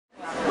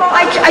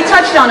I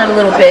touched on it a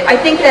little bit. I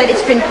think that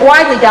it's been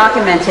widely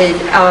documented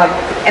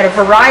at a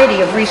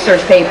variety of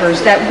research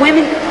papers that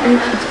women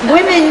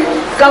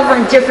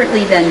govern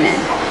differently than men.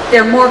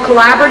 They're more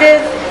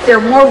collaborative.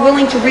 They're more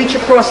willing to reach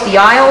across the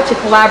aisle to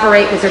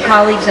collaborate with their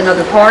colleagues in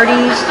other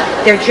parties.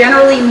 They're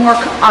generally more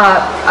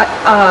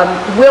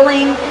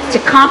willing to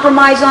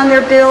compromise on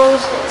their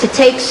bills, to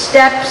take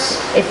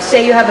steps. If,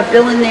 say, you have a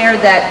bill in there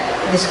that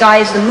the sky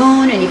is the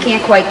moon and you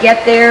can't quite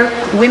get there,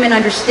 women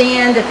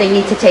understand that they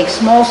need to take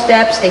small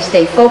steps. They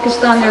stay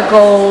focused on their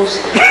goals.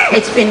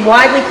 It's been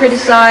widely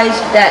criticized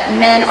that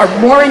men are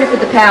more in it for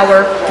the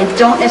power and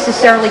don't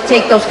necessarily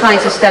take those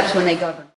kinds of steps when they govern.